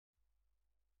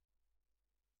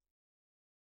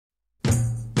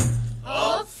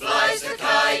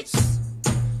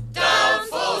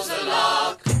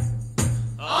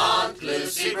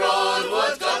Lucy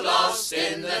Broadwood got lost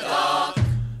in the dark.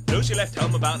 Lucy left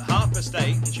home about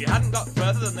 8:30, and she hadn't got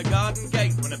further than the garden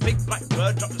gate when a big black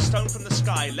bird dropped a stone from the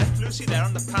sky, left Lucy there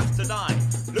on the path to die.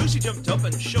 Lucy jumped up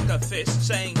and shook her fist,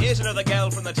 saying, "Here's another girl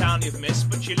from the town you've missed."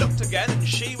 But she looked again and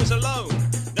she was alone,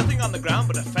 nothing on the ground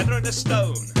but a feather and a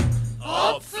stone.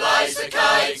 Up flies the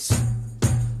kite,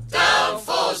 down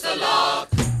falls the lark.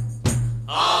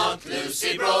 Aunt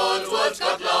Lucy Broadwood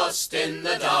got lost in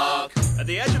the dark. At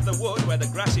the edge of the wood where the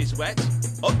grass is wet,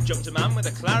 up jumped a man with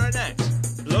a clarinet.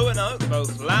 Blew a note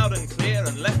both loud and clear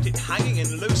and left it hanging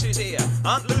in Lucy's ear.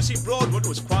 Aunt Lucy Broadwood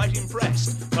was quite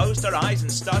impressed, closed her eyes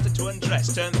and started to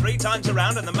undress. Turned 3 times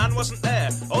around and the man wasn't there.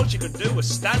 All she could do was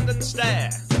stand and stare.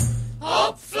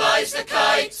 Up flies the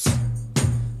kite,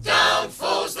 down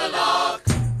falls the lark.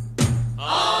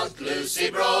 Aunt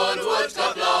Lucy Broadwood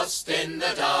got lost in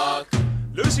the dark.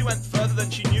 Lucy went further than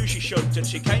she knew she should, till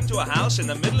she came to a house in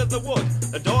the middle of the wood.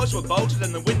 The doors were bolted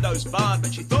and the windows barred,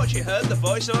 but she thought she heard the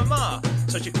voice of her ma.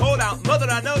 So she called out, "Mother,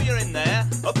 I know you're in there."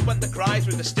 Up went the cry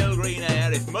through the still green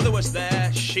air. If Mother was there,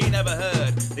 she never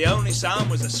heard. The only sound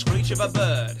was the screech of a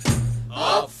bird.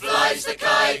 Up flies the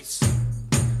kite,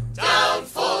 down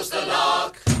falls the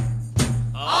lark.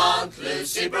 Aunt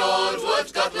Lucy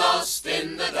Broadwood got lost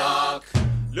in the dark.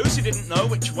 Lucy didn't know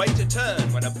which way to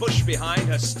turn when a bush behind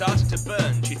her started to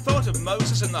burn. She thought of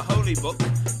Moses and the Holy Book,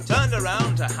 turned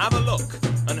around to have a look.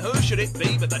 And who should it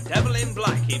be but the devil in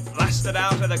black? He blasted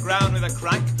out of the ground with a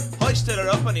crack, hoisted her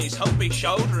up on his humpy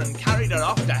shoulder and carried her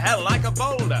off to hell like a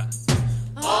boulder.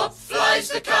 Up flies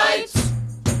the kite,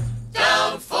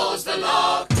 down falls the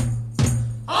lark.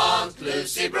 Aunt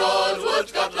Lucy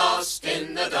Broadwood got lost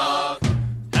in the dark.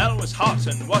 Hell was hot,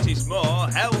 and what is more,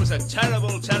 hell was a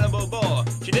terrible, terrible bore.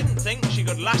 She didn't think she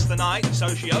could last the night,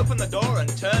 so she opened the door and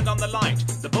turned on the light.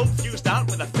 The bulb fused out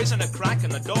with a fizz and a crack,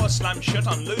 and the door slammed shut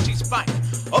on Lucy's back.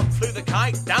 Up flew the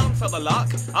kite, down fell the lark.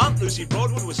 Aunt Lucy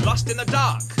Broadwood was lost in the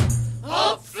dark.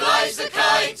 Up flies the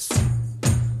kite,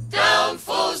 down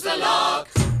falls the lark.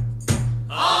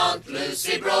 Aunt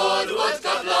Lucy Broadwood got